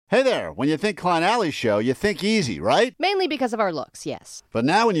Hey there, when you think Klein Alley Show, you think easy, right? Mainly because of our looks, yes. But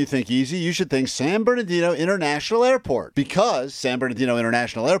now when you think easy, you should think San Bernardino International Airport. Because San Bernardino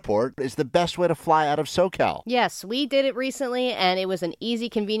International Airport is the best way to fly out of SoCal. Yes, we did it recently, and it was an easy,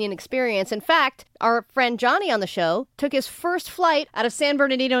 convenient experience. In fact, our friend Johnny on the show took his first flight out of San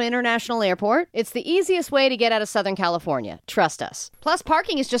Bernardino International Airport. It's the easiest way to get out of Southern California. Trust us. Plus,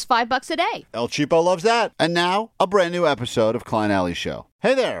 parking is just $5 a day. El Cheapo loves that. And now, a brand new episode of Klein Alley Show.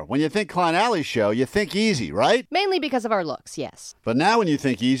 Hey there, when you think Klein Alley Show, you think easy, right? Mainly because of our looks, yes. But now when you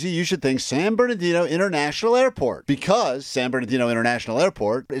think easy, you should think San Bernardino International Airport. Because San Bernardino International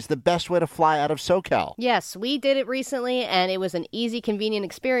Airport is the best way to fly out of SoCal. Yes, we did it recently, and it was an easy, convenient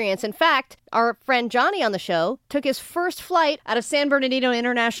experience. In fact, our friend Johnny on the show took his first flight out of San Bernardino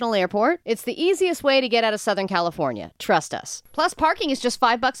International Airport. It's the easiest way to get out of Southern California. Trust us. Plus, parking is just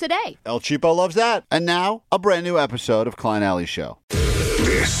 $5 a day. El Cheapo loves that. And now, a brand new episode of Klein Alley Show.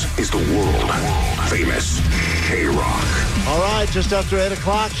 This is the world-famous K-Rock. All right, just after 8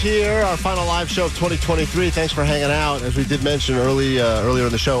 o'clock here, our final live show of 2023. Thanks for hanging out. As we did mention earlier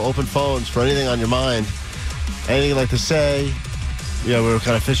in the show, open phones for anything on your mind. Anything you'd like to say. We were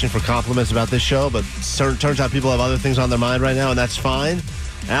kind of fishing for compliments about this show, but turns out people have other things on their mind right now, and that's fine.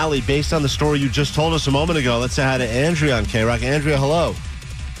 Allie, based on the story you just told us a moment ago, let's say hi to Andrea on K-Rock. Andrea, hello.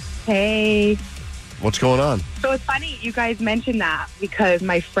 Hey. What's going on? So it's funny you guys mentioned that because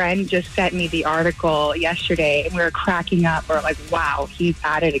my friend just sent me the article yesterday and we were cracking up. We're like, wow, he's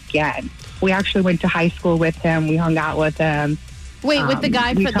at it again. We actually went to high school with him. We hung out with him. Wait, with the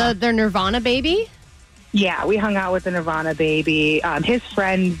guy for their Nirvana baby? Yeah, we hung out with the Nirvana baby. His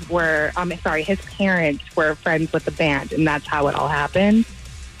parents were friends with the band, and that's how it all happened.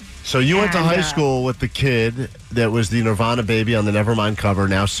 So you went to high school with the kid that was the Nirvana baby on the Nevermind cover,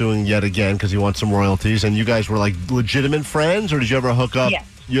 now suing yet again because he wants some royalties, and you guys were like legitimate friends, or did you ever hook up? Yes.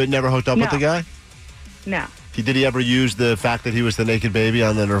 You had never hooked up with the guy? No. Did he ever use the fact that he was the naked baby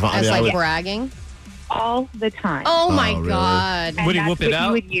on the Nirvana? As bragging? All the time. Oh my really? God. And Would he whoop it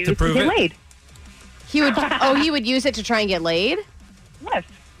out to prove it? Laid. He would use it to try and get laid? Yes.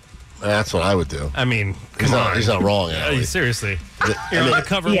 That's what I would do. I mean, He's not wrong, Allie. Seriously. You're on the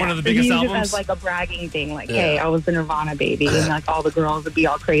cover of one of the He biggest used it albums. as like a bragging thing, like, hey, I was the Nirvana baby, and like all the girls would be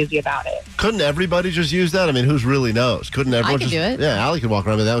all crazy about it. Couldn't everybody just use that? I mean, who's really knows? Couldn't everyone could just do it. Yeah, Allie could walk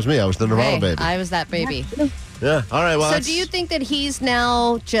around and that was me. I was the Nirvana baby. I was that baby. Yeah. All right, well, So do you think that he's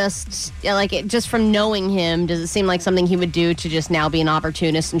now just from knowing him, does it seem like something he would do to just now be an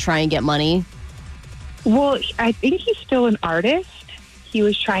opportunist and try and get money? Well, I think he's still an artist. He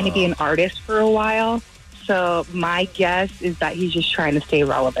was trying to be an artist for a while. So my guess is that he's just trying to stay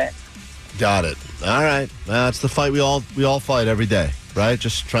relevant. Got it. All right. That's the fight we all fight every day, right?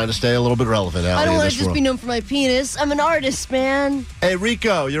 Just trying to stay a little bit relevant, Allie, I don't in want this to just world. be known for my penis. I'm an artist, man. Hey,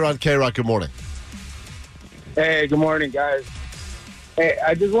 Rico, you're on K-Rock. Good morning. Hey, good morning, guys. Hey,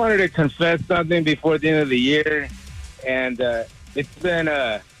 I just wanted to confess something before the end of the year, and it's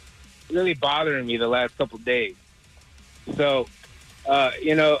been really bothering me the last couple of days. So,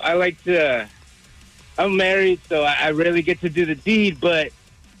 I like to, I'm married, so I rarely get to do the deed, but,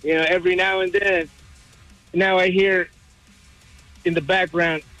 every now and then, now I hear in the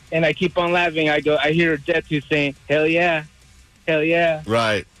background, and I keep on laughing, I hear Jet saying, hell yeah, hell yeah.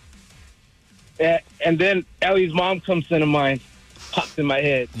 Right. And then Ellie's mom comes into mind, pops in my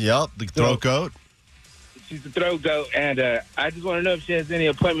head. Yep, the throat goat. She's the throat goat, and I just want to know if she has any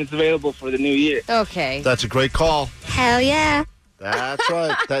appointments available for the new year. Okay. That's a great call. Hell yeah. That's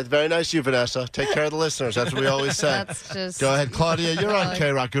right. That's very nice of you, Vanessa. Take care of the listeners. That's what we always say. That's just... Go ahead, Claudia. You're on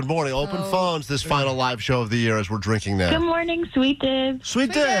K-Rock. Good morning. Open phones this final live show of the year as we're drinking now. Good morning, Sweet Dibs.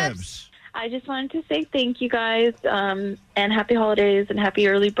 Sweet Dibs. I just wanted to say thank you guys, and happy holidays and happy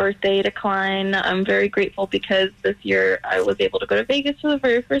early birthday to Klein. I'm very grateful because this year I was able to go to Vegas for the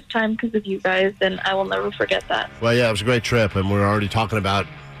very first time because of you guys, and I will never forget that. Well, yeah, it was a great trip, and we're already talking about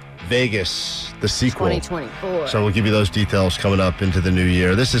Vegas, the sequel. 2024. So we'll give you those details coming up into the new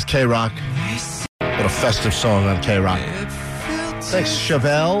year. This is K-Rock. What a festive song on K-Rock. Thanks,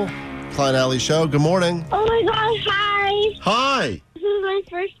 Chevelle. Klein Alley Show. Good morning. Oh my gosh, hi. Hi. This is my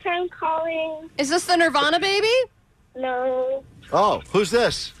first time calling. Is this the Nirvana baby? No. Oh, who's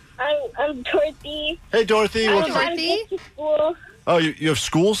this? I'm Dorothy. Hey, Dorothy. I'm What- about to get to school, Oh, you have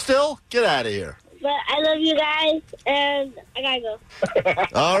school still? Get out of here. but I love you guys, and I gotta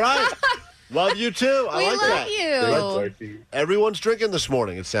go. All right. Love you too. I We like love that. you. Everyone's drinking this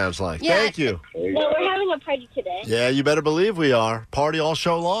morning, it sounds like. Yeah. Thank you. No, we're having a party today. Yeah, you better believe we are. Party all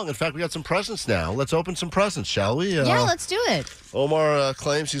show long. In fact, we got some presents now. Let's open some presents, shall we? Yeah, let's do it. Omar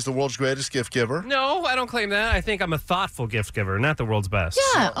claims he's the world's greatest gift giver. No, I don't claim that. I think I'm a thoughtful gift giver, not the world's best.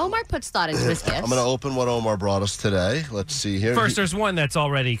 Yeah, Omar puts thought into his gifts. I'm going to open what Omar brought us today. Let's see here. First, there's one that's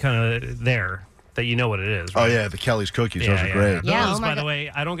already kind of there that you know what it is. Oh, Right? yeah, the Kelly's cookies. Those are great. Yeah, Those, oh my by the God. way,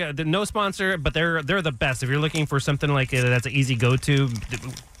 I don't get no sponsor, but they're the best. If you're looking for something like that's an easy go-to,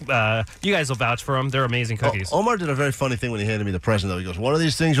 you guys will vouch for them. They're amazing cookies. Omar did a very funny thing when he handed me the present, though. He goes, one of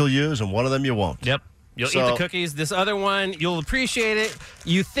these things you'll use and one of them you won't. Yep. You'll eat the cookies. This other one, you'll appreciate it.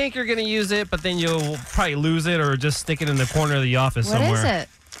 You think you're going to use it, but then you'll probably lose it or just stick it in the corner of the office somewhere. What is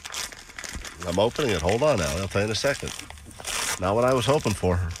it? I'm opening it. Hold on now. I'll tell you in a second. Not what I was hoping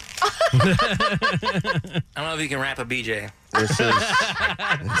for. I don't know if you can rap a BJ. This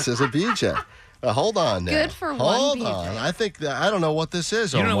is a BJ. Hold on now. Good for one Hold BJ. on. I don't know what this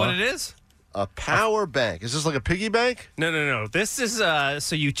is, You don't know Omar. what it is? A power bank. Is this like a piggy bank? No. This is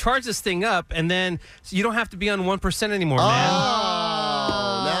so you charge this thing up, and then you don't have to be on 1% anymore, man.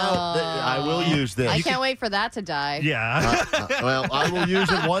 Now I will use this. I can't wait for that to die. Yeah. Well, I will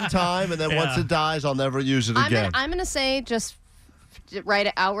use it one time, and then once it dies, I'll never use it again. I'm gonna say just write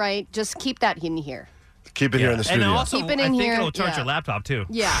it outright. Just keep that in here. Keep it here in the studio. And also, Keep it I in think here, it'll charge yeah. your laptop, too.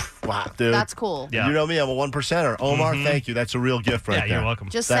 Yeah, Wow, dude. that's cool. Yeah. You know me, I'm a 1%er. Omar, thank you. That's a real gift right Yeah, there. you're welcome.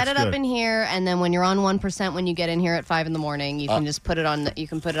 Just That's set it up good. in here, and then when you're on 1%, when you get in here at 5 a.m, you can just put it on. You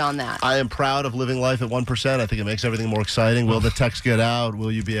can put it on that. I am proud of living life at 1%. I think it makes everything more exciting. Will the text get out?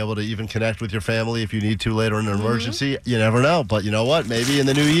 Will you be able to even connect with your family if you need to later in an emergency? You never know. But you know what? Maybe in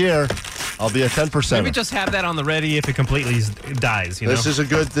the new year, I'll be a 10%. Maybe just have that on the ready if it completely dies. You know?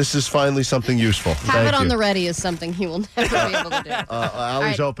 This is finally something useful. Have Thank it on you. the ready is something he will never be able to do.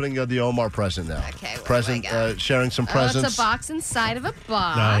 Allie's right. opening the Omar present now. Okay, what present, do I got? sharing some Oh, presents. it's a box inside of a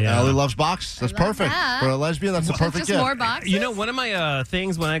box. Yeah. Allie loves box. That's love perfect. that. For a lesbian, that's the perfect Just gift. more boxes. You know, one of my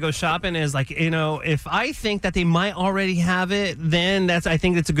things when I go shopping is like, if I think that they might already have it, then I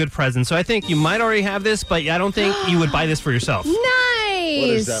think it's a good present. So I think you might already have this, but I don't think you would buy this for yourself. Nice.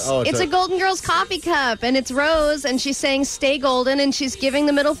 is that? Oh, it's it's a a- Golden Girls coffee cup, and it's Rose, and she's saying "Stay golden," and she's giving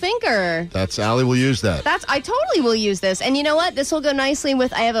the middle finger. Allie will use that. I totally will use this, and you know what? This will go nicely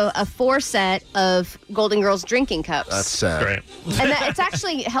with. I have a 4 set of Golden Girls drinking cups. That's sad. Great. And it's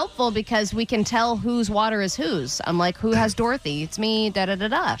actually helpful because we can tell whose water is whose. I'm like, who has Dorothy? It's me. Da da da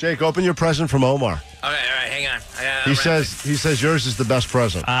da. Jake, open your present from Omar. All right, hang on. He says yours is the best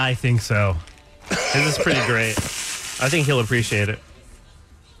present. I think so. This is pretty great. I think he'll appreciate it.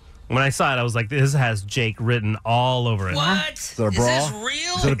 When I saw it, I was like, this has Jake written all over it. What? Is that a bra? Is this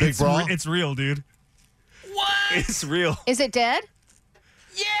real? Is it a big bra? It's real, dude. What? It's real. Is it dead?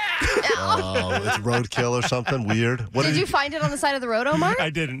 Yeah. Oh, it's roadkill or something weird. What Did you find it on the side of the road, Omar? I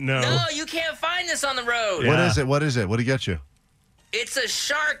didn't know. No, you can't find this on the road. What Yeah. is it? What is it? What did he get you? It's a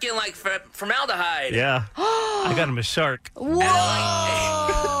shark in like formaldehyde. Yeah. I got him a shark. Whoa!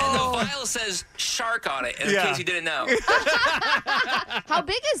 And the vial says shark on it, in case you didn't know. How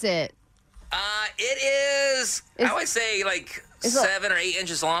big is it? It is, I would say, like is it- 7 or 8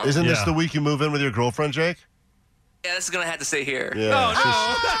 inches long. Isn't this Yeah. the week you move in with your girlfriend, Jake? Yeah, this is going to have to stay here. Yeah.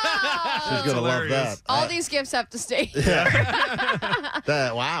 Oh, She's going to love that. all these gifts have to stay.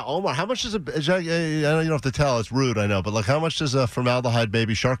 Wow, Omar, how much does I know you don't have to tell. It's rude, I know, but like, how much does a formaldehyde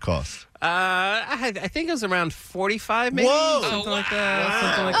baby shark cost? I think it was around 45, maybe. Whoa! Something like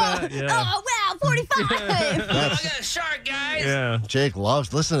that. Something like that. Yeah. Oh, wow, 45. Oh, I got a shark, guys. Yeah. Jake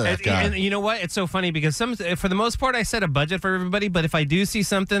loves. Listen to that guy. And you know what? It's so funny because for the most part, I set a budget for everybody. But if I do see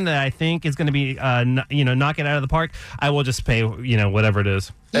something that I think is going to be, knock it out of the park, I will just pay, whatever it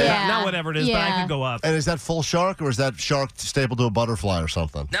is. Yeah. Not whatever it is, but I could go up. And is that full shark or is that shark stapled to a butterfly or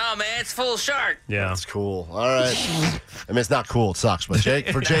something? No, man, it's full shark. Yeah. That's cool. All right. I mean, it's not cool. It sucks. But Jake,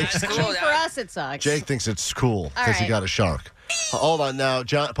 It's cool, For us, it sucks. Jake thinks it's cool All because he right. got a shark. Hold on now,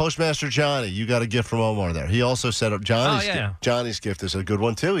 Postmaster Johnny, you got a gift from Omar there. He also set up Johnny's. Oh, yeah. Johnny's gift is a good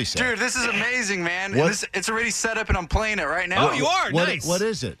one too. He said. Dude, this is amazing, man. What? And it's already set up, and I'm playing it right now. Oh, you are? What, Nice. What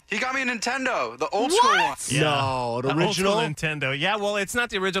is it? He got me a Nintendo, the old school one. Yeah. No, an The original? old school Nintendo. Yeah, well, it's not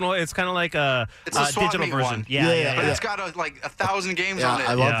the original. It's kind of like a It's a swap digital meet version. one. Yeah. But it's got like 1,000 games Yeah, on it.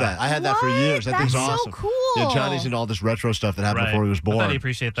 I love Yeah. that. I had that for What? years. That thing's That's so awesome. cool. Yeah, Johnny's into all this retro stuff that happened Right. before he was I born. thought he'd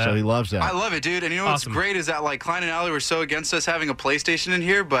appreciate that. So he loves that. I love it, dude. And you know what's Awesome. great is that like Klein and Allie were so against us having a PlayStation in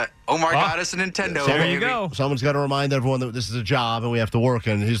here, but Omar got us a Nintendo. There baby. you go. Someone's got to remind everyone that this is a job and we have to work.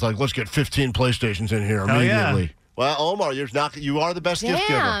 And he's like, let's get 15 PlayStations in here Hell yeah. immediately. Well, Omar, you are the best gift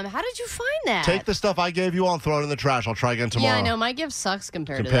giver. Damn, how did you find that? Take the stuff I gave you all and throw it in the trash. I'll try again tomorrow. Yeah, I know. My gift sucks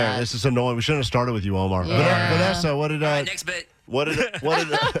compared to that. This is annoying. We shouldn't have started with you, Omar. Yeah. Vanessa, what did next bit. What did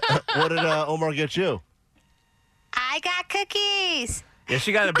Omar get you? I got cookies. Yeah,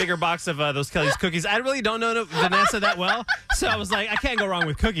 she got a bigger box of those Kelly's cookies. I really don't know Vanessa that well, so I was like, I can't go wrong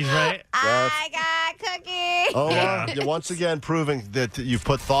with cookies, right? I got cookies. Omar, you're once again proving that you've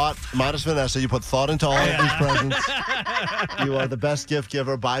put thought, minus Vanessa, you put thought into all of these presents. You are the best gift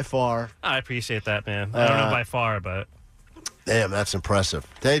giver by far. I appreciate that, man. I don't know by far, but... Damn, that's impressive.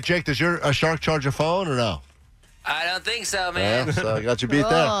 Hey, Jake, does your Shark charge a phone or no? I don't think so, man. Yeah, so I got you beat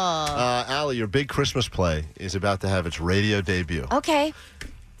there. Allie, your big Christmas play is about to have its radio debut. Okay.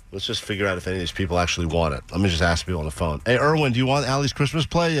 Let's just figure out if any of these people actually want it. Let me just ask people on the phone. Hey, Erwin, do you want Allie's Christmas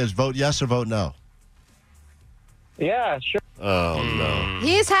play? Is vote yes or vote no? Yeah, sure. Oh, no.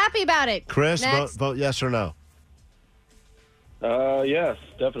 He's happy about it. Chris, Next. vote yes or no? Yes,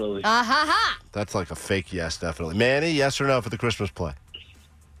 definitely. Ha. That's like a fake yes, definitely. Manny, yes or no for the Christmas play?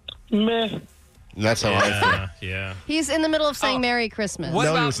 Meh. That's how I feel. Yeah. He's in the middle of saying Merry Christmas. What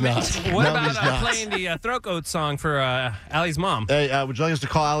No, about, he's not. What No, about he's not. playing the Throat Goat song for Allie's mom? Hey, would you like us to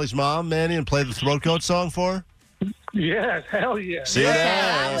call Allie's mom, Manny, and play the Throat Goat song for her? Yes, hell yeah. See Yeah,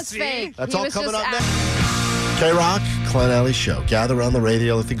 that? that was fake. That's He all was coming just up next. K-Rock, Klein Alley Show. Gather around the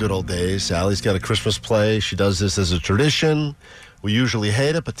radio like the good old days. Allie's got a Christmas play. She does this as a tradition. We usually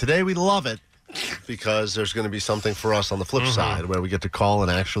hate it, but today we love it because there's going to be something for us on the flip side where we get to call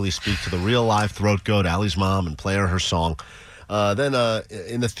and actually speak to the real live Throat Goat, Allie's mom, and play her song. Then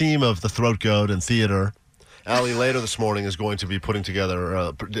in the theme of the Throat Goat and theater, Allie later this morning is going to be putting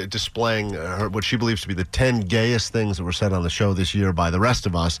together, displaying what she believes to be the 10 gayest things that were said on the show this year by the rest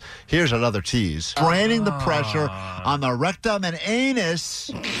of us. Here's another tease. Draining the pressure on the rectum and anus.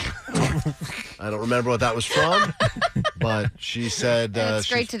 I don't remember what that was from, but she said... And it's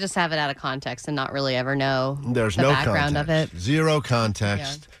great to just have it out of context and not really ever know There's the no background context. of it. Zero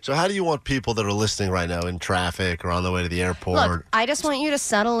context. Yeah. So how do you want people that are listening right now in traffic or on the way to the airport? Look, I just want you to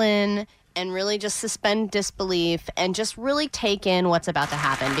settle in and really just suspend disbelief and just really take in what's about to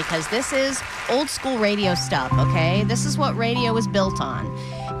happen, because this is old school radio stuff, okay? This is what radio was built on.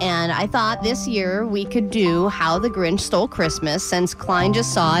 And I thought this year we could do How the Grinch Stole Christmas, since Klein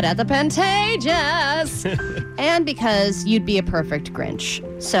just saw it at the Pantages. And because you'd be a perfect Grinch.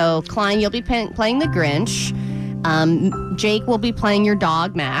 So, Klein, you'll be playing the Grinch. Jake will be playing your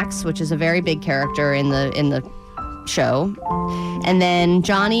dog, Max, which is a very big character in the show. And then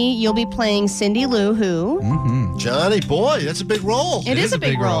Johnny, you'll be playing Cindy Lou Who. Johnny, boy, that's a big role. It is a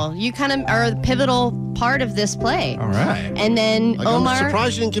big role. You kind of are a pivotal part of this play. All right. And then Omar. I'm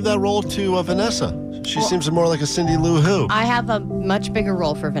surprised you didn't give that role to Vanessa. She seems more like a Cindy Lou Who. I have a much bigger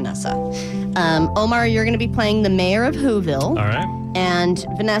role for Vanessa. Omar, you're going to be playing the mayor of Whoville. All right. And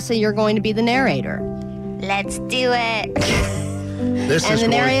Vanessa, you're going to be the narrator. Let's do it. The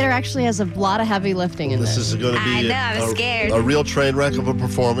narrator actually has a lot of heavy lifting in this. This is going to be I know, I'm scared. a real train wreck of a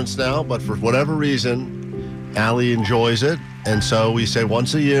performance now, but for whatever reason, Allie enjoys it. And so we say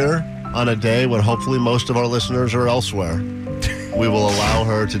once a year, on a day when hopefully most of our listeners are elsewhere, we will allow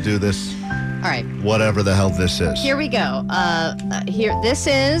her to do this. All right. Whatever the hell this is. Here we go. This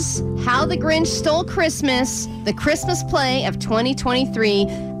is How the Grinch Stole Christmas, the Christmas play of 2023.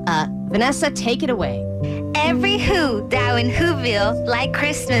 Vanessa, take it away. Every Who down in Whoville liked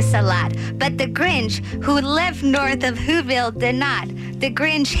Christmas a lot, but the Grinch, who lived north of Whoville, did not. The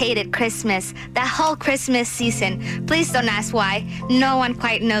Grinch hated Christmas, the whole Christmas season. Please don't ask why. No one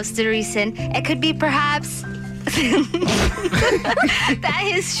quite knows the reason. It could be perhaps that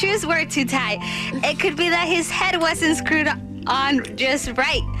his shoes were too tight. It could be that his head wasn't screwed on just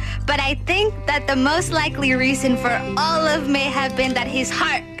right. But I think that the most likely reason for all of may have been that his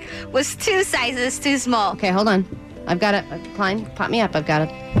heart was 2 sizes too small. Okay, hold on. I've got it. Klein, pop me up. I've got it.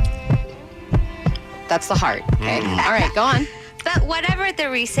 That's the heart. Okay. All right, go on. But whatever the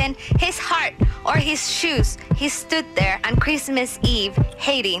reason, his heart or his shoes, he stood there on Christmas Eve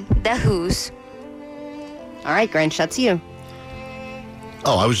hating the Who's. All right, Grinch, that's you.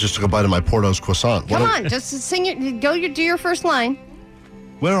 Oh, I was just took a bite of my Porto's croissant. Come on, just sing do your first line.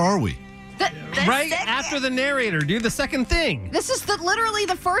 Where are we? Right after the narrator, do the second thing. This is literally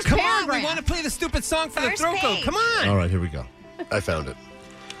the first Come paragraph. on, we want to play the stupid song for the Throat Goat. Come on. All right, here we go. I found it.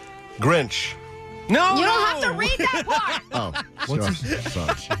 Grinch. No, you don't have to read that part. Oh,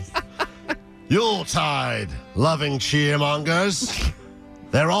 sorry. Yuletide, loving cheermongers.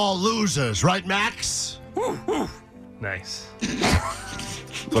 They're all losers, right, Max? Nice.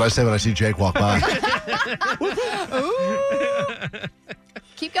 That's what I say when I see Jake walk by.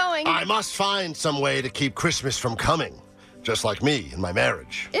 Keep going. going. I must find some way to keep Christmas from coming, just like me and my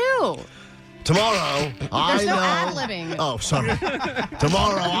marriage. Ew. Tomorrow, There's no ad-libbing. Oh, sorry.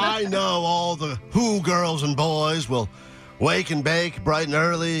 Tomorrow, I know all the Who girls and boys will wake and bake bright and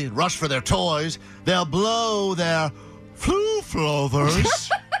early, rush for their toys. They'll blow their flu-flovers,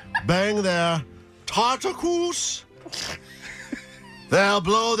 bang their tartacoos. They'll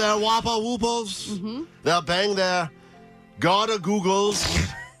blow their wappa-wooples. They'll bang their gotta-googles.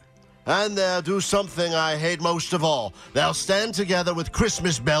 And they'll do something I hate most of all. They'll stand together with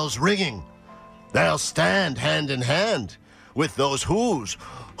Christmas bells ringing. They'll stand hand in hand with those Who's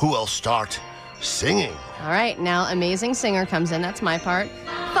who will start singing. All right, now Amazing Singer comes in. That's my part.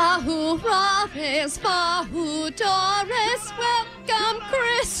 Fahu Raves, Fahu Doris, welcome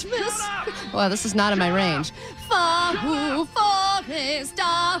Christmas. Well, this is not in my range. Fahu Forest,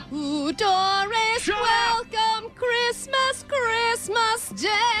 Dahu Doris, welcome Christmas, Christmas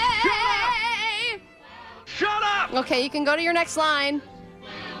Day. Shut up! Okay, you can go to your next line.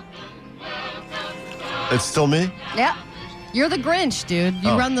 It's still me? Yep. You're the Grinch, dude.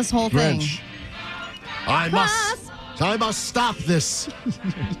 You run this whole Grinch. thing. I must stop this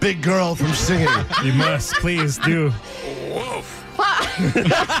big girl from singing. You must, please do.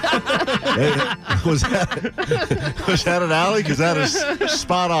 Was that an alley? Because that is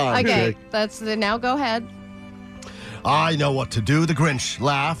spot on. Okay, Jake. now go ahead. I know what to do. The Grinch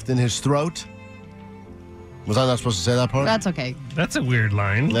laughed in his throat. Was I not supposed to say that part? That's okay. That's a weird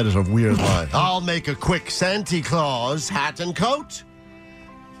line. That is a weird line. I'll make a quick Santa Claus hat and coat.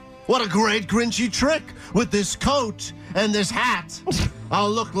 What a great Grinchy trick with this coat and this hat. I'll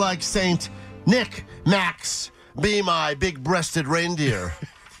look like Saint Nick Max. Be my big-breasted reindeer.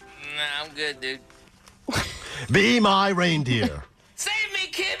 Nah, I'm good, dude. Be my reindeer. Save me,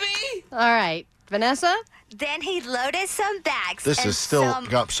 Kibby! All right, Vanessa? Then he loaded some bags. This and is still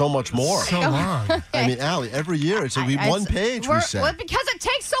got so much more. So long. I mean, Allie, every year it's one page we say. Well, because it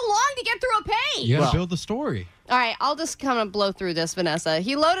takes so long to get through a page. You gotta build the story. All right, I'll just kind of blow through this, Vanessa.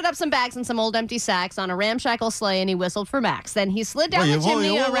 He loaded up some bags and some old empty sacks on a ramshackle sleigh, and he whistled for Max. Then he slid down the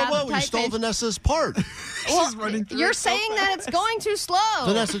chimney around the You tight stole page. Vanessa's part. Well, you're saying that it's going too slow.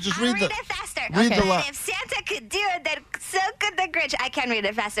 Vanessa, just I'll read read it faster. read the If Santa could do it, then so could the Grinch. I can read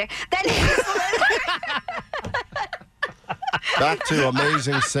it faster. Then he Back to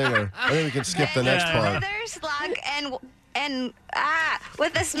Amazing Singer. I think we can skip the next part. slug and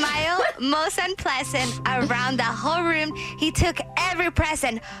with a smile most unpleasant around the whole room, he took every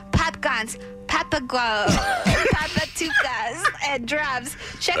present: popguns, papagos, papatukas, and drums,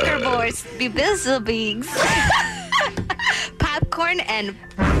 checkerboards, beans, popcorn, and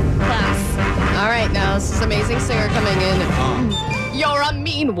plums. All right, now this is Amazing Singer coming in. You're a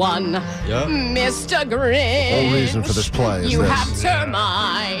mean one, Mr. Grinch. The whole reason for this play is You this. have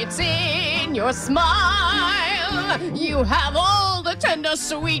termites in your smile. You have all the tender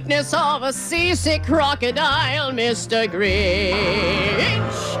sweetness of a seasick crocodile, Mr. Grinch.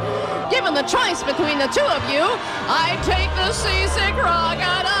 Given the choice between the two of you, I take the seasick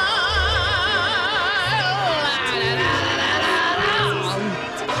crocodile.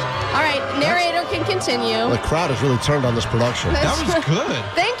 All right, narrator can continue. The crowd has really turned on this production. That was good.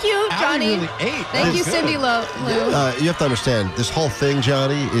 Thank you, Johnny. really ate. Thank you, Cindy Lou. You have to understand, this whole thing,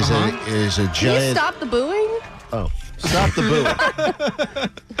 Johnny, is a Can you giant... stop the booing? Oh, stop the boo.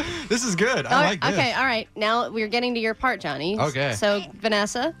 This is good. I like this. Okay, all right. Now we're getting to your part, Johnny. Okay. So,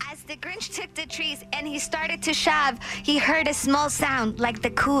 Vanessa? As the Grinch took the trees and he started to shove, he heard a small sound like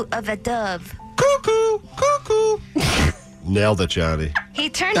the coo of a dove. Cuckoo, cuckoo. Nailed it, Johnny. He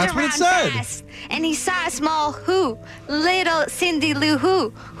turned That's what around it said. fast and he saw a small Who, little Cindy Lou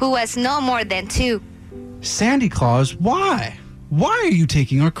who was no more than 2. Sandy Claus, why? Why are you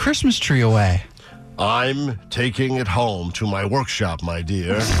taking our Christmas tree away? I'm taking it home to my workshop, my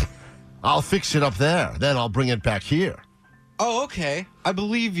dear. I'll fix it up there. Then I'll bring it back here. Oh, okay. I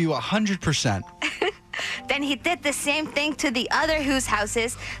believe you 100%. Then he did the same thing to the other Who's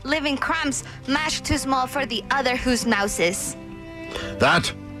houses, leaving crumbs mashed too small for the other Who's mouses.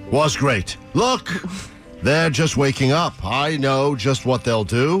 That was great. Look, they're just waking up. I know just what they'll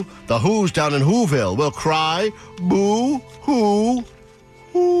do. The Who's down in Whoville will cry, boo, hoo,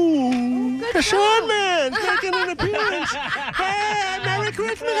 hoo. The Sandman's making an appearance. Hey, Merry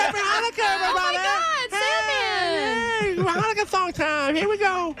Christmas, Happy Hanukkah, everybody. Oh my God, Sandman! Hey, Hanukkah song time. Here we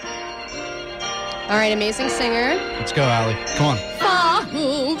go. All right, Amazing Singer. Let's go, Allie. Come on.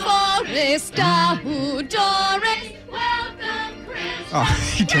 Fahu Forest, Dahu Doris, welcome Christmas. Oh,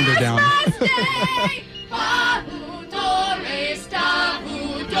 he turned her down. Fahu Doris,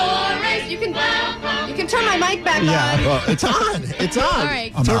 Dahu Doris. You can can turn my mic back on. Well, it's on. It's on. All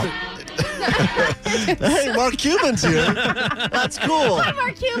right. I'm out. Hey, Mark Cuban's here. That's cool. Hi,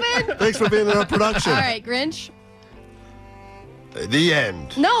 Mark Cuban. Thanks for being in our production. All right, Grinch. The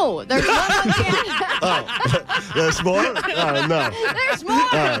end. No, there's not one the end. Oh, there's more? Oh, no. There's more.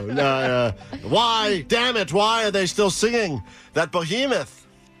 Oh, no. Why? Damn it. Why are they still singing that behemoth?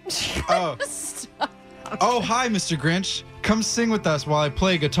 Oh. Oh, hi, Mr. Grinch. Come sing with us while I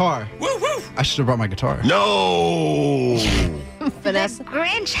play guitar. Woo woo! I should have brought my guitar. No. Vanessa.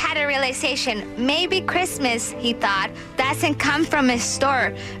 Grinch had a realization. Maybe Christmas, he thought, doesn't come from a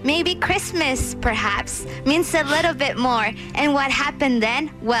store. Maybe Christmas, perhaps, means a little bit more. And what happened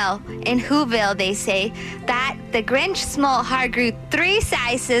then? Well, in Whoville, they say that the Grinch's small heart grew 3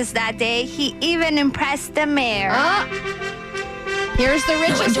 sizes that day. He even impressed the mayor. Here's the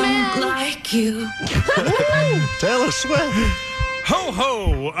richest man. like you. Taylor Swift. Ho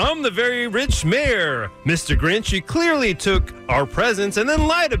ho! I'm the very rich mayor. Mr. Grinch, you clearly took our presents and then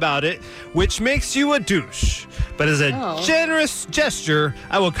lied about it, which makes you a douche. But as a generous gesture,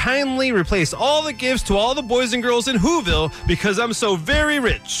 I will kindly replace all the gifts to all the boys and girls in Whoville because I'm so very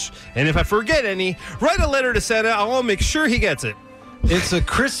rich. And if I forget any, write a letter to Santa. I'll make sure he gets it. It's a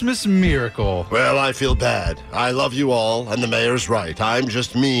Christmas miracle. Well, I feel bad. I love you all, and the mayor's right. I'm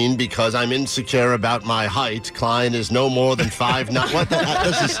just mean because I'm insecure about my height. Klein is no more than 5'9". What?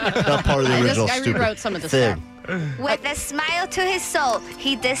 This is not part of the original I stupid rewrote some of the thing. With a smile to his soul,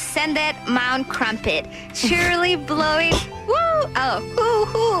 he descended Mount Crumpet, cheerily blowing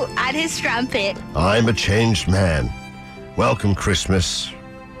hoo-hoo on his trumpet. I'm a changed man. Welcome, Christmas.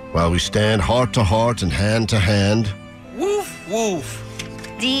 While we stand heart to heart and hand to hand. Woof woof.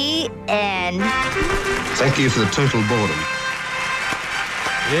 The end. Thank you for the total boredom.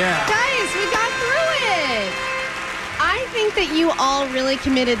 Yeah. Guys, we got through it. I think that you all really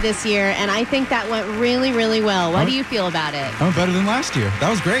committed this year, and I think that went really, really well. What do you feel about it? Oh, better than last year. That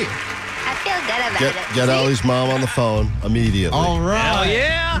was great. I feel good about it. Get Ellie's mom on the phone immediately. All right. Hell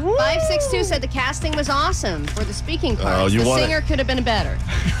yeah! 562 said the casting was awesome for the speaking parts. you The wanna- singer could have been better.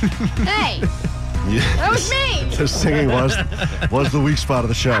 Hey, that was me. The singing was the weak spot of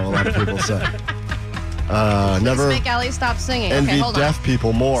the show, a lot of people say. Never Make Ellie stop singing. envy Okay, hold on. deaf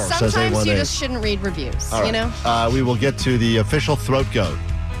people more, says Sometimes you A18. just shouldn't read reviews, All right. you know? We will get to the official throat goat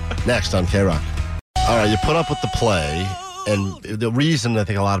next on K-Rock. All right, you put up with the play, and the reason I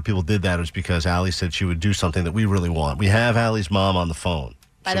think a lot of people did that is because Allie said she would do something that we really want. We have Allie's mom on the phone.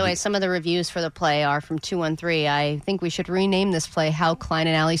 By the way, some of the reviews for the play are from 213. I think we should rename this play How Klein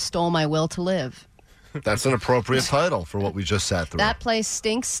and Allie Stole My Will to Live. That's an appropriate title for what we just sat through. That place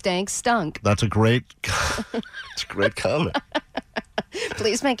stinks, stank, stunk. That's a great, it's a great comment.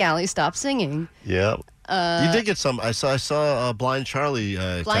 Please make Allie stop singing. Yeah. You did get some. I saw Blind Charlie.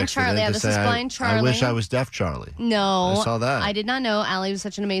 Blind Charlie. Yeah, this is Blind Charlie. I wish I was Deaf Charlie. No. I saw that. I did not know Allie was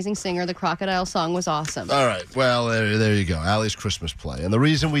such an amazing singer. The Crocodile song was awesome. All right. Well, there you go. Allie's Christmas play. And the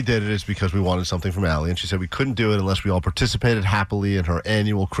reason we did it is because we wanted something from Allie. And she said we couldn't do it unless we all participated happily in her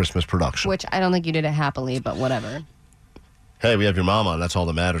annual Christmas production. Which I don't think you did it happily, but whatever. Hey, we have your mom on. That's all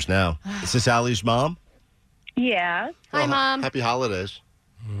that matters now. Is this Allie's mom? Yes. Hi, Mom. Happy holidays.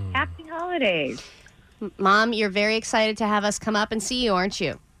 Happy holidays. Mom, you're very excited to have us come up and see you, aren't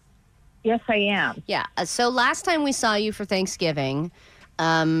you? Yes, I am. Yeah. So last time we saw you for Thanksgiving,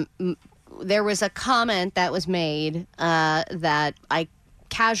 there was a comment that was made that I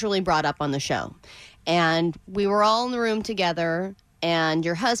casually brought up on the show. And we were all in the room together, and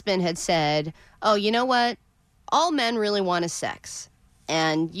your husband had said, oh, you know what? All men really want is sex.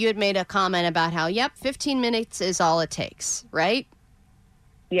 And you had made a comment about how, 15 minutes is all it takes, right?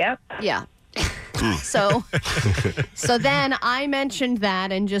 Yep. Yeah. So then I mentioned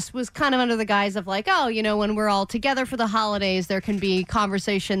that and just was kind of under the guise of like, oh, when we're all together for the holidays, there can be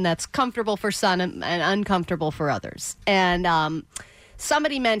conversation that's comfortable for some and uncomfortable for others. And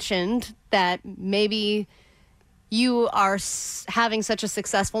somebody mentioned that maybe you are having such a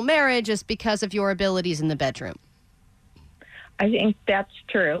successful marriage is because of your abilities in the bedroom. I think that's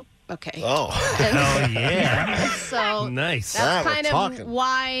true. Okay. Oh. Hell yeah. So nice. that's Now kind we're of talking.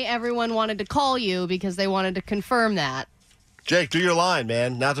 why everyone wanted to call you, because they wanted to confirm that. Jake, do your line,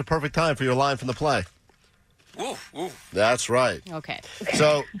 man. Now's a perfect time for your line from the play. Woof woof. That's right. Okay.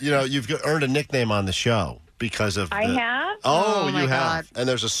 So, you've earned a nickname on the show because of I have? Oh, Oh, my you have. God. And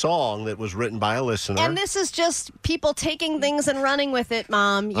there's a song that was written by a listener. And this is just people taking things and running with it,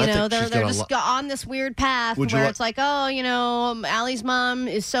 Mom. I think They're she's gonna just on this weird path Would you where li- it's like, oh, Allie's mom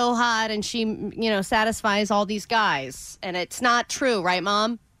is so hot and she, satisfies all these guys. And it's not true, right,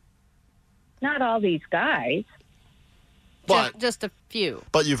 Mom? Not all these guys. just a few.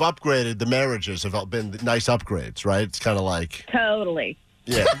 But you've upgraded. The marriages have been nice upgrades, right? It's kind of like... Totally.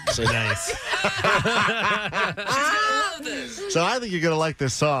 Yeah. So nice. So I think you're going to like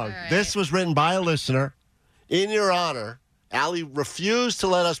this song. Right. This was written by a listener in your honor. Allie refused to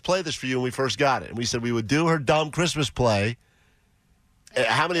let us play this for you when we first got it. And we said we would do her dumb Christmas play.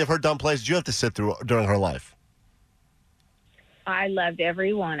 How many of her dumb plays did you have to sit through during her life? I loved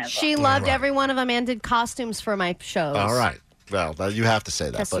every one of them. She loved every one of them and did costumes for my shows. All right. Well, you have to say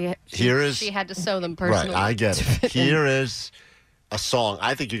that. But she had to sew them personally. Right, I get it. Here is a song.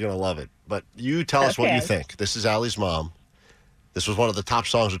 I think you're going to love it. But you tell us what you think. This is Allie's mom. This was one of the top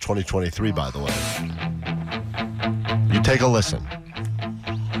songs of 2023, by the way. You take a listen.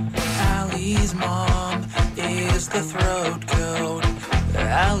 Allie's mom is the throat goat.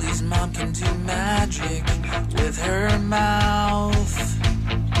 Allie's mom can do magic with her mouth.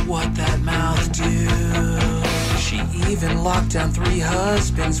 What that mouth do? She even locked down 3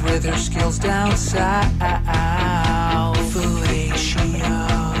 husbands with her skills down south.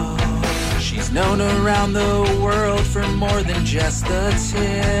 Fellatio. She's known around the world for more than just the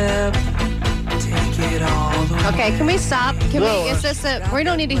tip. Take it all the way. Okay, can we stop? Is this we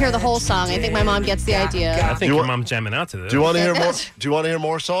don't need to hear the whole song. I think my mom gets the idea. I think your mom's jamming out to this. Do you want to hear more? Do you want to hear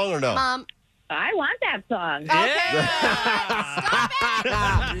more song or no? Mom, I want that song. Okay.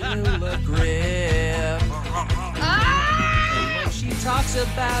 When she talks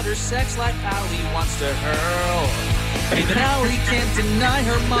about her sex life, Allie wants to hurl. Even Allie can't deny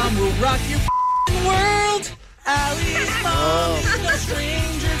her mom will rock your world. Allie's mom is no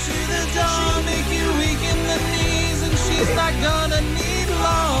stranger to the dawn. Make you weak in the knees, and she's not gonna need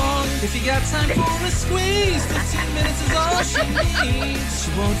long. If you got time for a squeeze, 15 minutes is all she needs.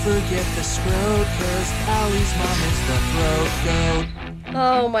 She won't forget the scrote, cause Allie's mom is the throat goat.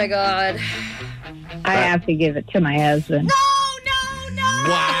 Oh my God. I have to give it to my husband. No.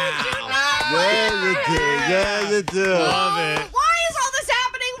 Wow. Yeah, you do. Yeah, you do. Love it. Why is all this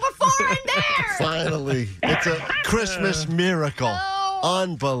happening before I'm there? Finally. It's a Christmas miracle. No.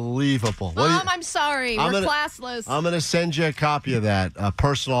 Unbelievable. Mom, I'm sorry. We're classless. I'm going to send you a copy of that, a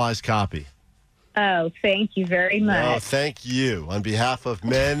personalized copy. Oh, thank you very much. Oh, thank you on behalf of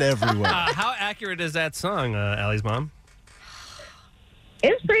men everywhere. How accurate is that song, Allie's mom?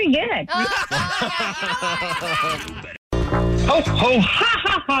 It's pretty good. Ho, ho, ha,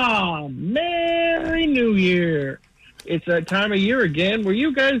 ha, ha! Merry New Year! It's that time of year again where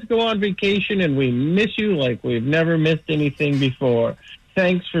you guys go on vacation and we miss you like we've never missed anything before.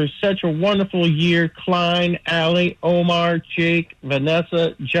 Thanks for such a wonderful year, Klein, Allie, Omar, Jake,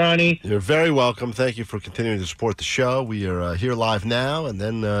 Vanessa, Johnny. You're very welcome. Thank you for continuing to support the show. We are here live now, and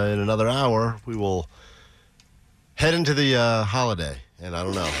then in another hour, we will head into the holiday. And I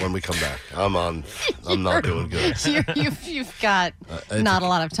don't know when we come back. I'm not doing good. You've got not a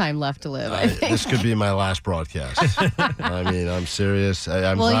lot of time left to live. I think. This could be my last broadcast. I mean, I'm serious.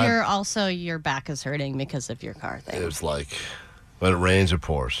 Your back is hurting because of your car thing. It's like when it rains, it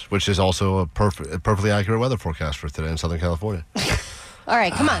pours, which is also a perfectly accurate weather forecast for today in Southern California. All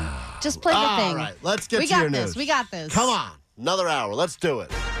right, come on. Just play the thing. All right, let's get to your news. We got this. Come on. Another hour. Let's do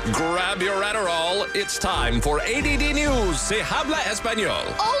it. Grab your Adderall. It's time for ADD News. Se habla español.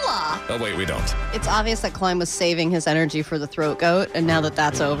 Hola. Oh, wait, we don't. It's obvious that Klein was saving his energy for the throat goat, and now that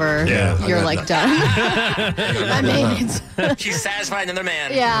that's over, you're done. I made it. She's satisfied another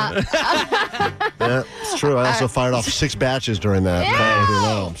man. Yeah. Yeah, it's true. I also fired off 6 batches during that call with your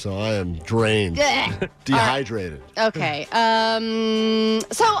mom, so I am drained, dehydrated. Okay.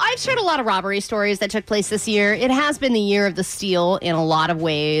 So I've shared a lot of robbery stories that took place this year. It has been the year of the steal in a lot of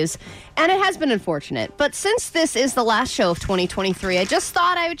ways, and it has been unfortunate. But since this is the last show of 2023, I just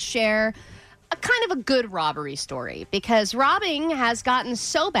thought I would share a kind of a good robbery story, because robbing has gotten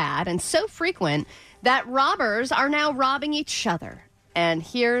so bad and so frequent that robbers are now robbing each other. And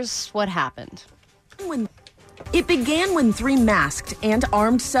here's what happened. It began when 3 masked and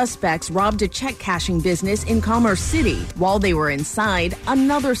armed suspects robbed a check-cashing business in Commerce City. While they were inside,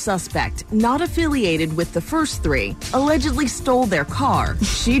 another suspect, not affiliated with the first 3, allegedly stole their car.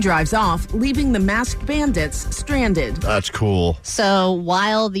 She drives off, leaving the masked bandits stranded. That's cool. So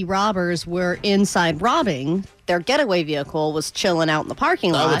while the robbers were inside robbing, their getaway vehicle was chilling out in the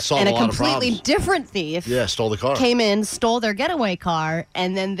parking lot, and a completely different thief stole the car. Came in, stole their getaway car,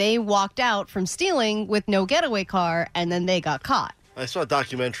 and then they walked out from stealing with no getaway car, and then they got caught. I saw a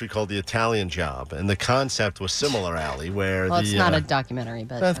documentary called The Italian Job, and the concept was similar, Allie, where Well, it's not a documentary,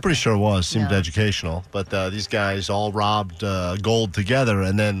 but I'm pretty sure it was. Seemed Yeah. educational. But these guys all robbed gold together,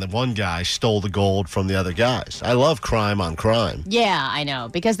 and then the one guy stole the gold from the other guys. I love crime on crime. Yeah, I know.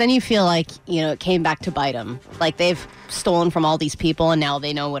 Because then you feel like, it came back to bite them. Like they've stolen from all these people and now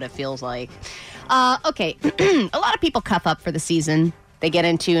they know what it feels like. Okay, a lot of people cuff up for the season. They get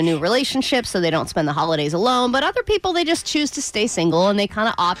into a new relationship so they don't spend the holidays alone. But other people, they just choose to stay single and they kind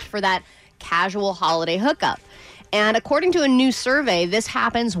of opt for that casual holiday hookup. And according to a new survey, this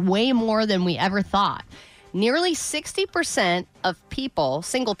happens way more than we ever thought. Nearly 60% of people,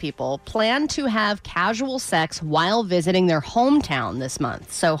 single people, plan to have casual sex while visiting their hometown this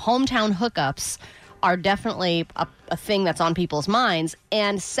month. So hometown hookups are definitely a thing that's on people's minds.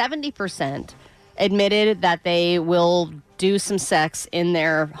 And 70% admitted that they will do some sex in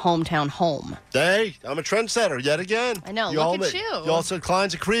their hometown home. Hey, I'm a trendsetter yet again. I know, look at you. You all said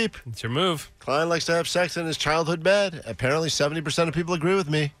Klein's a creep. It's your move. Klein likes to have sex in his childhood bed. Apparently 70% of people agree with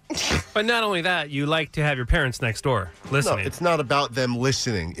me. But not only that, you like to have your parents next door listening. No, it's not about them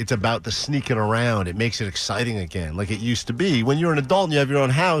listening. It's about the sneaking around. It makes it exciting again, like it used to be. When you're an adult and you have your own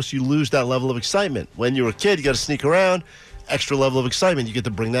house, you lose that level of excitement. When you're a kid, you got to sneak around. Extra level of excitement. You get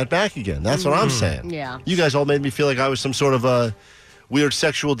to bring that back again. That's what I'm saying. Yeah. You guys all made me feel like I was some sort of a weird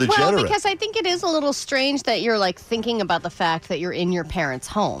sexual degenerate. Well, because I think it is a little strange that you're like thinking about the fact that you're in your parents'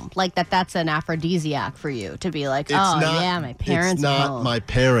 home. Like that's an aphrodisiac for you to be like, my parents' It's not home. my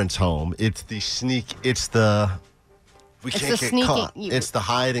parents' home. It's the sneak. It's the. We It's can't the get sneaking- caught. It's the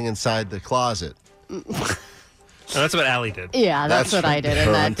hiding inside the closet. No, that's what Allie did. Yeah, that's what I did, and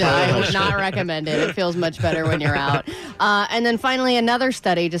her that I would entire not recommend it. It feels much better when you're out. And then finally, another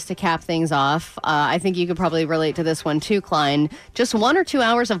study just to cap things off. I think you could probably relate to this one too, Klein. Just 1 or 2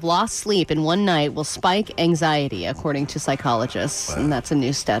 hours of lost sleep in one night will spike anxiety, according to psychologists, and that's a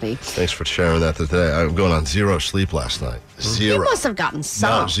new study. Thanks for sharing that today. I'm going on 0 sleep last night. 0. You must have gotten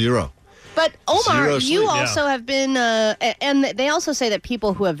some. No, 0. But Omar, 0 you sleep. also have been, and they also say that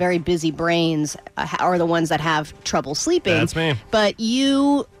people who have very busy brains are the ones that have trouble sleeping. That's me. But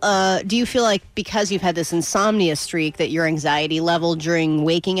you, do you feel like because you've had this insomnia streak that your anxiety level during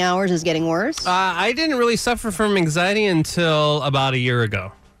waking hours is getting worse? I didn't really suffer from anxiety until about a year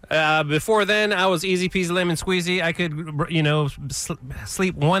ago. Before then, I was easy peasy lemon squeezy. I could,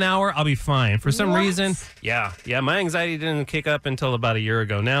 sleep 1 hour. I'll be fine. For some reason, yeah, my anxiety didn't kick up until about a year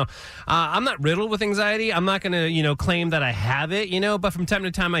ago. Now, I'm not riddled with anxiety. I'm not going to, claim that I have it, but from time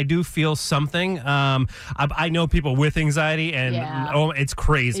to time, I do feel something. I know people with anxiety, and it's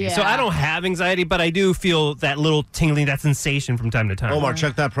crazy. So I don't have anxiety, but I do feel that little tingling, that sensation from time to time. Omar,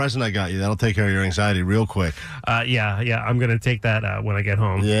 check that present I got you. That'll take care of your anxiety real quick. Yeah, I'm going to take that when I get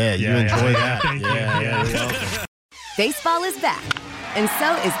home. Yeah, you enjoy that. Thank you. Yeah. Baseball is back, and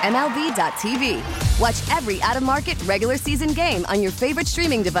so is MLB.tv. Watch every out-of-market regular season game on your favorite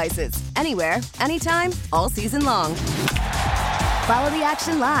streaming devices, anywhere, anytime, all season long. Follow the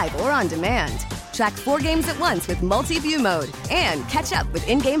action live or on demand. Track 4 games at once with multi-view mode and catch up with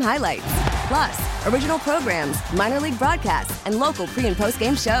in-game highlights. Plus, original programs, minor league broadcasts, and local pre- and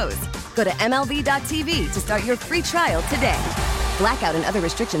post-game shows. Go to MLB.tv to start your free trial today. Blackout and other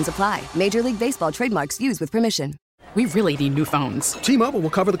restrictions apply. Major League Baseball trademarks used with permission. We really need new phones. T-Mobile will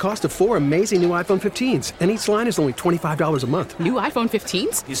cover the cost of 4 amazing new iPhone 15s, and each line is only $25 a month. New iPhone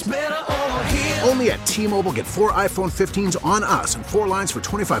 15s? It's better over here. Only at T-Mobile, get 4 iPhone 15s on us and 4 lines for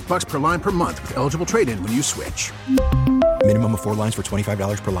 $25 per line per month with eligible trade-in when you switch. Minimum of 4 lines for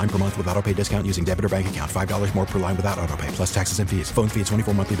 $25 per line per month with autopay discount using debit or bank account. $5 more per line without autopay, plus taxes and fees. Phone fee at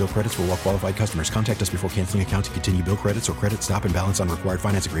 24 monthly bill credits for well-qualified customers. Contact us before canceling account to continue bill credits or credit stop and balance on required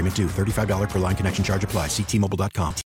finance agreement due. $35 per line connection charge applies. See T-Mobile.com.